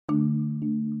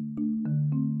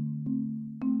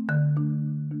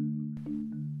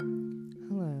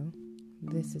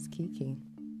this is Kiki.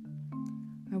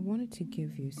 I wanted to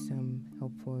give you some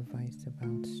helpful advice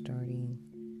about starting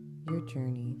your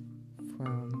journey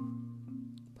from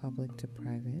public to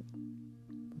private.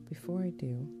 But before I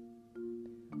do,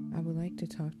 I would like to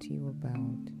talk to you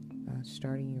about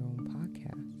starting your own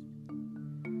podcast.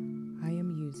 I am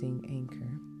using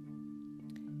Anchor.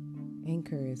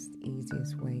 Anchor is the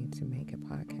easiest way to make a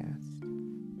podcast.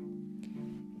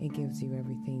 It gives you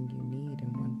everything you need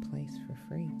in one place for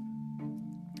free.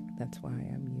 That's why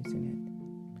I'm using it,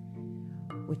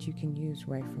 which you can use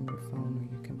right from your phone or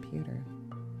your computer.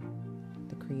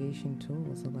 The creation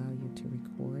tools allow you to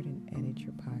record and edit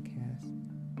your podcast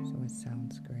so it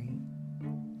sounds great.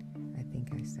 I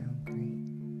think I sound great.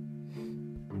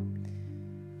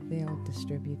 They'll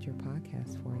distribute your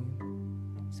podcast for you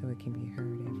so it can be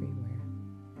heard everywhere.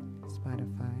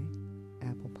 Spotify,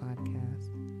 Apple Podcasts,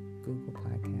 Google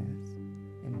Podcasts,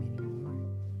 and many more.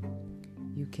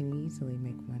 You can easily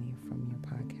make money from your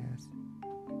podcast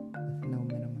with no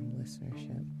minimum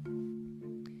listenership.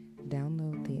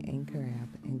 Download the Anchor app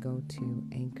and go to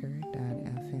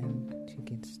anchor.fm to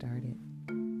get started.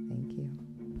 Thank you.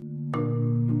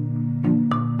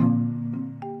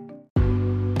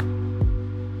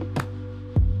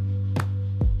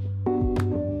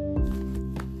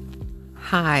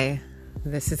 Hi,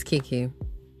 this is Kiki.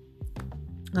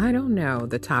 I don't know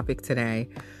the topic today.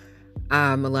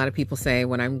 A lot of people say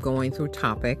when I'm going through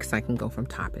topics, I can go from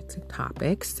topic to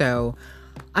topic. So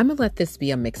I'm going to let this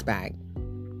be a mixed bag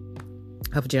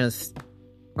of just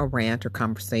a rant or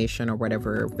conversation or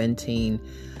whatever, venting.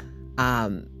 I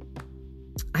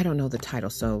don't know the title,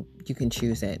 so you can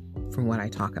choose it from what I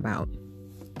talk about.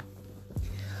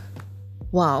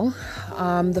 Well,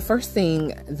 the first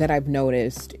thing that I've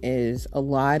noticed is a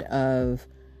lot of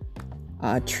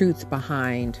truth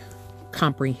behind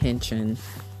comprehension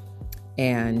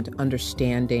and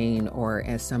understanding, or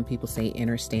as some people say,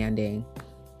 understanding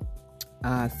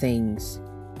things.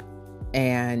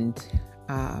 And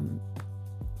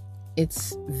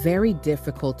it's very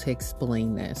difficult to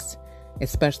explain this,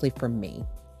 especially for me,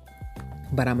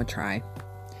 but I'm gonna try.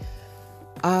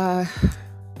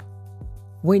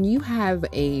 When you have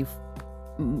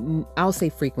I'll say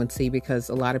frequency, because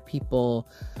a lot of people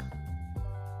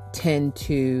tend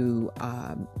to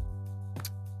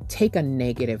take a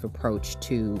negative approach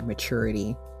to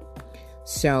maturity.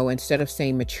 So instead of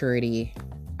saying maturity,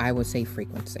 I would say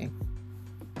frequency.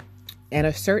 At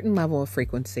a certain level of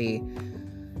frequency,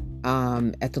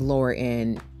 at the lower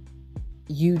end,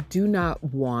 you do not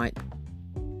want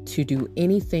to do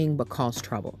anything but cause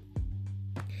trouble.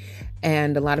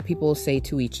 And a lot of people say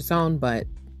to each his own, but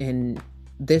in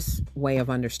this way of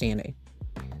understanding,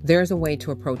 there's a way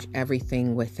to approach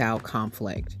everything without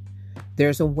conflict.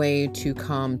 There's a way to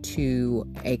come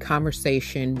to a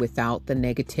conversation without the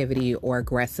negativity or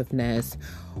aggressiveness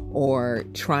or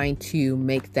trying to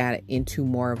make that into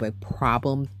more of a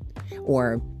problem,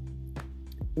 or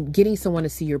getting someone to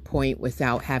see your point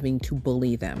without having to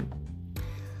bully them.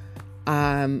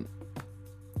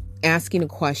 Asking a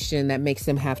question that makes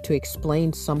them have to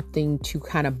explain something to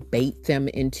kind of bait them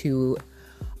into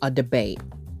a debate.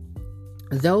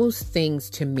 Those things,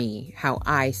 to me, how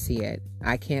I see it,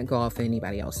 I can't go off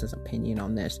anybody else's opinion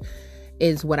on this,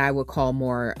 is what I would call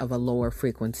more of a lower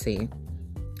frequency,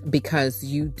 because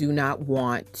you do not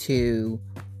want to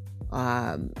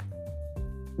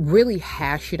really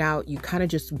hash it out. You kind of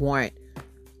just want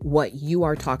what you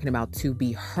are talking about to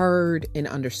be heard and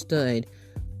understood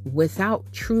without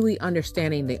truly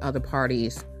understanding the other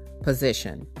party's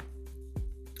position.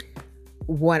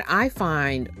 What I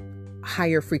find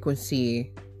higher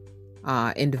frequency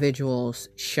individuals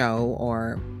show,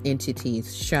 or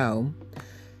entities show,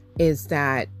 is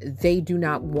that they do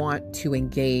not want to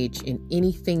engage in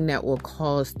anything that will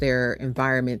cause their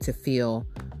environment to feel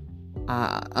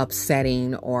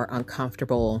upsetting or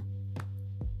uncomfortable,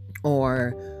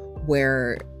 or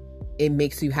where it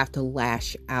makes you have to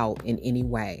lash out in any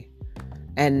way.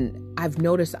 And I've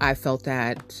noticed, I felt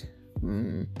that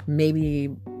maybe,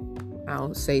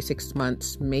 I'll say 6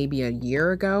 months, maybe a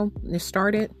year ago it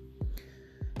started.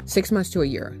 6 months to a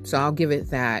year. So I'll give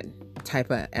it that type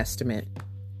of estimate.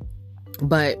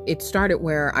 But it started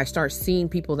where I started seeing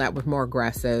people that were more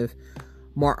aggressive,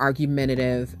 more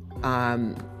argumentative,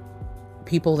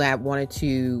 people that wanted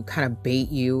to kind of bait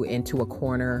you into a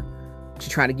corner to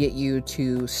try to get you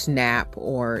to snap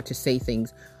or to say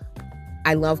things.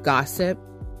 I love gossip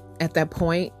at that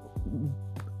point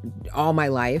all my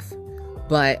life,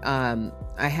 but I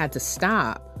had to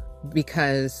stop,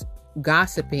 because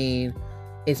gossiping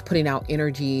is putting out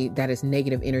energy that is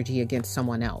negative energy against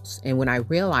someone else. And when I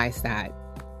realized that,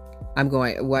 I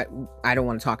don't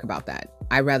want to talk about that.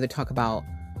 I'd rather talk about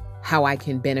how I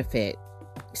can benefit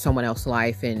someone else's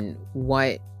life and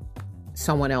what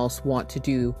someone else want to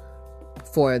do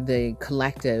for the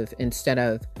collective instead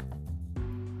of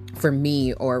for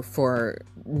me, or for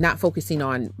not focusing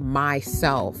on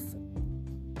myself.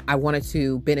 I wanted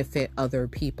to benefit other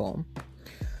people.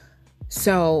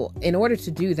 So in order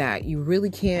to do that, you really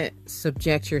can't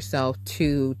subject yourself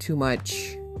to too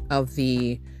much of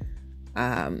the,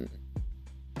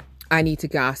 I need to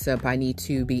gossip, I need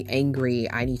to be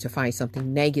angry, I need to find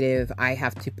something negative, I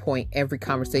have to point every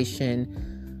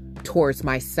conversation towards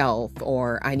myself,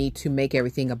 or I need to make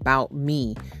everything about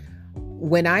me.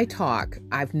 When I talk,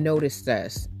 I've noticed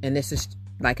this, and this is,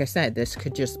 like I said, this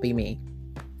could just be me.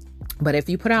 But if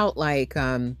you put out like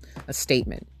a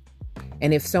statement,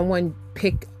 and if someone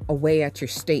pick away at your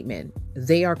statement,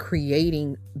 they are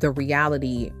creating the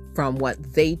reality from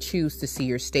what they choose to see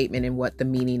your statement and what the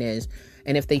meaning is.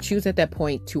 And if they choose at that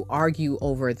point to argue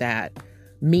over that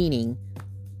meaning,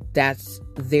 that's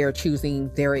their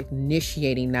choosing, they're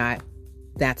initiating that,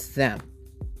 that's them.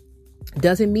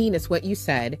 Doesn't mean it's what you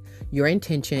said, your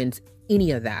intentions,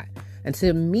 any of that. And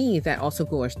to me, that also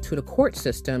goes to the court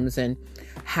systems and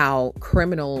how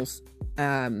criminals'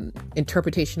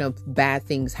 interpretation of bad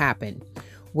things happen,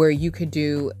 where you could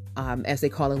do, as they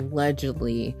call it,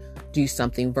 allegedly do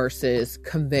something versus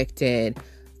convicted,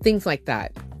 things like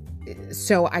that.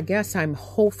 So I guess I'm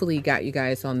hopefully got you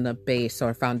guys on the base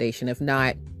or foundation. If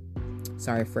not,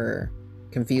 sorry for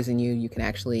confusing you. You can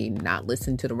actually not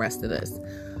listen to the rest of this.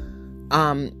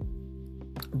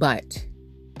 But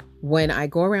when I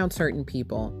go around certain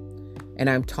people and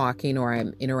I'm talking or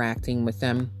I'm interacting with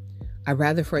them, I'd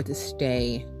rather for it to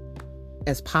stay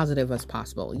as positive as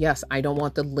possible. Yes, I don't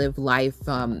want to live life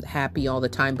happy all the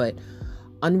time, but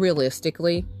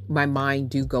unrealistically, my mind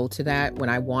do go to that. When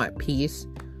I want peace,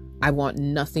 I want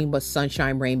nothing but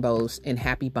sunshine, rainbows, and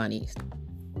happy bunnies.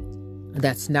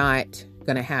 That's not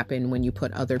going to happen when you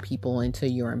put other people into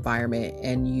your environment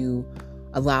and you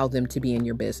allow them to be in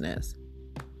your business.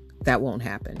 That won't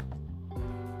happen.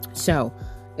 So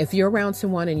if you're around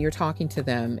someone and you're talking to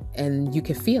them and you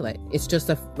can feel it, it's just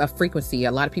a frequency.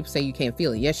 A lot of people say you can't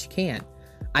feel it. Yes, you can.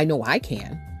 I know I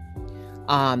can.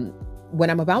 When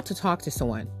I'm about to talk to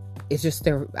someone, it's just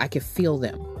I can feel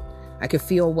them. I can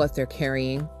feel what they're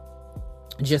carrying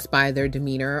just by their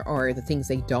demeanor or the things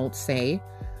they don't say,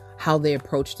 how they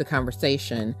approach the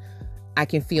conversation. I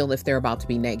can feel if they're about to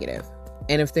be negative.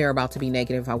 And if they're about to be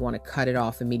negative, I want to cut it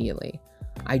off immediately.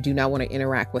 I do not want to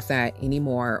interact with that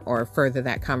anymore or further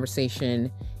that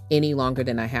conversation any longer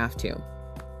than I have to.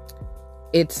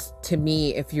 It's, to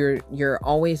me, if you're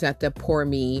always at the poor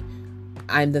me,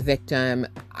 I'm the victim,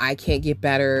 I can't get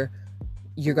better,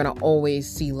 you're going to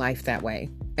always see life that way.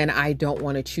 And I don't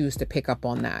want to choose to pick up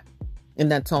on that.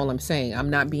 And that's all I'm saying. I'm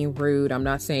not being rude. I'm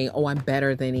not saying, oh, I'm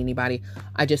better than anybody.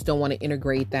 I just don't want to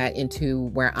integrate that into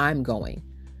where I'm going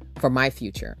for my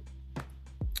future.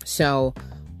 So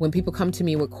when people come to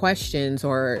me with questions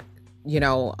or,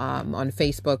 on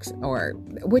Facebook, or,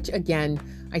 which again,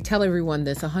 I tell everyone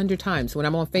this 100 times. When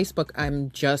I'm on Facebook,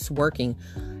 I'm just working.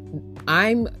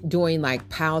 I'm doing like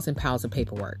piles and piles of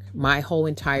paperwork. My whole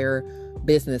entire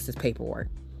business is paperwork.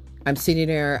 I'm sitting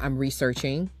there, I'm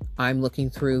researching, I'm looking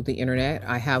through the internet.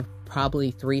 I have probably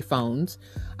 3 phones.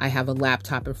 I have a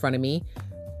laptop in front of me,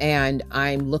 and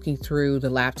I'm looking through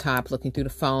the laptop, looking through the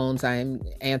phones. I'm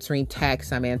answering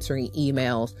texts, I'm answering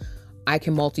emails. I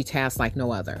can multitask like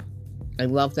no other. I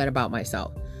love that about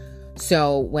myself.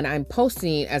 So when I'm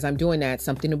posting, as I'm doing that,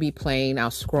 something will be playing,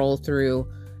 I'll scroll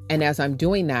through. And as I'm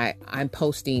doing that, I'm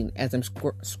posting as I'm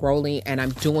scrolling, and I'm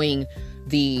doing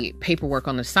the paperwork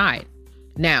on the side.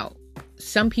 Now,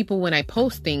 some people, when I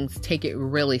post things, take it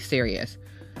really serious.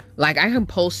 Like, I can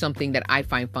post something that I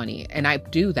find funny, and I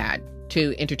do that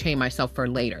to entertain myself for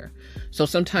later. So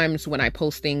sometimes when I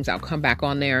post things, I'll come back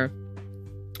on there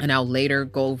and I'll later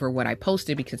go over what I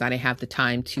posted because I didn't have the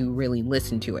time to really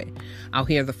listen to it. I'll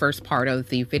hear the first part of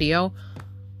the video,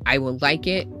 I will like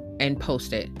it and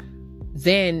post it.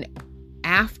 Then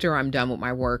after I'm done with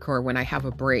my work, or when I have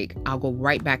a break, I'll go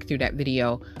right back through that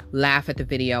video, laugh at the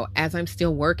video as I'm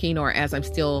still working, or as I'm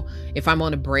still, if I'm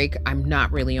on a break, I'm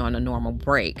not really on a normal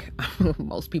break.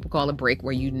 Most people call a break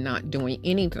where you're not doing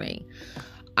anything.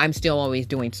 I'm still always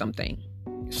doing something.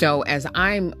 So as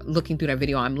I'm looking through that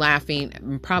video, I'm laughing.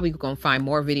 I'm probably going to find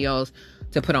more videos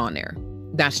to put on there.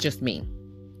 That's just me.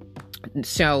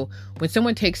 So when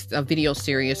someone takes a video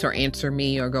serious or answer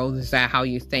me or goes, is that how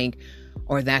you think?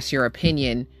 Or that's your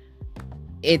opinion,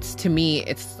 to me,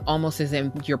 it's almost as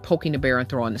if you're poking the bear and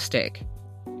throwing the stick.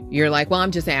 You're like, well,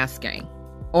 I'm just asking.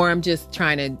 or I'm just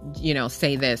trying to,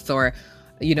 say this, or,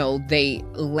 they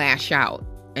lash out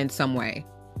in some way,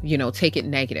 take it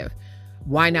negative.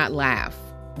 Why not laugh?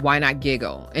 Why not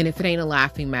giggle? And if it ain't a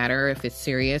laughing matter, if it's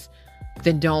serious,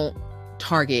 then don't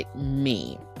target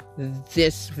me.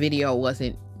 This video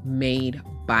wasn't made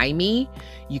by me.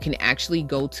 You can actually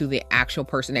go to the actual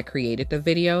person that created the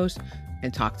videos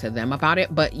and talk to them about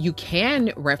it. But you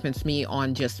can reference me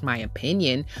on just my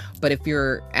opinion. But if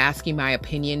you're asking my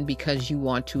opinion because you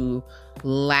want to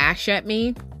lash at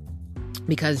me,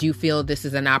 because you feel this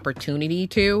is an opportunity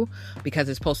to, because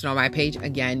it's posted on my page,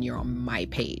 again, you're on my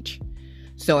page.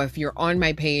 So if you're on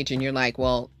my page and you're like,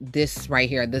 well, this right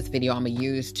here, this video I'm gonna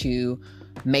use to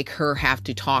make her have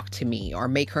to talk to me or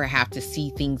make her have to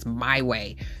see things my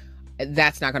way,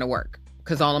 that's not gonna work,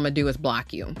 because all I'm gonna do is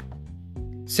block you.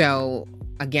 So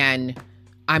again,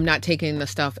 I'm not taking the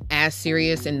stuff as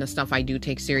serious, and the stuff I do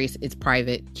take serious, it's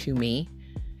private to me.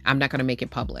 I'm not gonna make it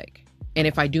public. And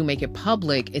if I do make it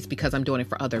public, it's because I'm doing it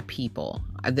for other people.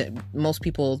 Most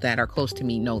people that are close to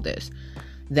me know this,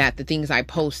 that the things I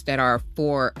post that are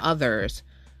for others,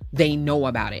 they know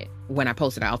about it. When I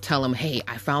post it, I'll tell them, hey,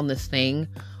 I found this thing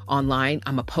online,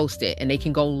 I'm gonna post it. And they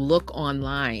can go look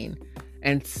online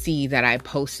and see that I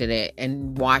posted it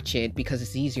and watch it, because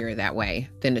it's easier that way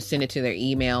than to send it to their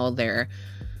email, their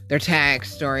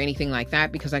text, or anything like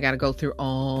that, because I got to go through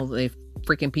all the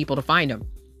freaking people to find them.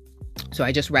 So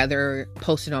I just rather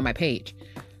post it on my page,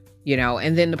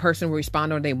 and then the person will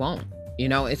respond or they won't,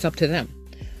 it's up to them.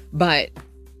 But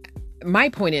my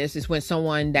point is when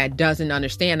someone that doesn't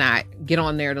understand that get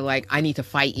on there to like, I need to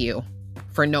fight you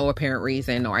for no apparent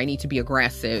reason, or I need to be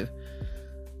aggressive.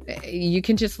 You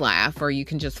can just laugh, or you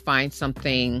can just find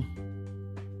something,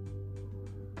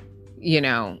 you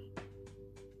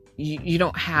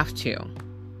don't have to.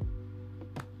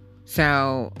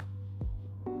 So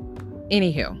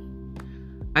anywho,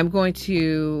 I'm going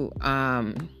to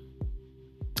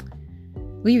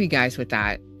leave you guys with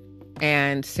that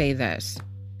and say this.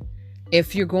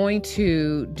 If you're going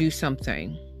to do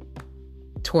something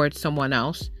towards someone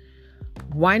else,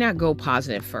 why not go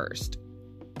positive first?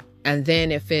 And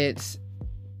then if it's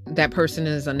that person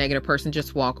is a negative person,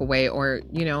 just walk away, or,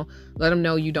 let them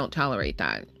know you don't tolerate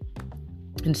that,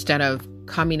 instead of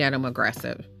coming at them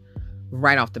aggressive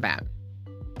right off the bat.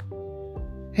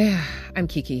 I'm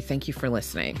Kiki. Thank you for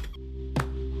listening.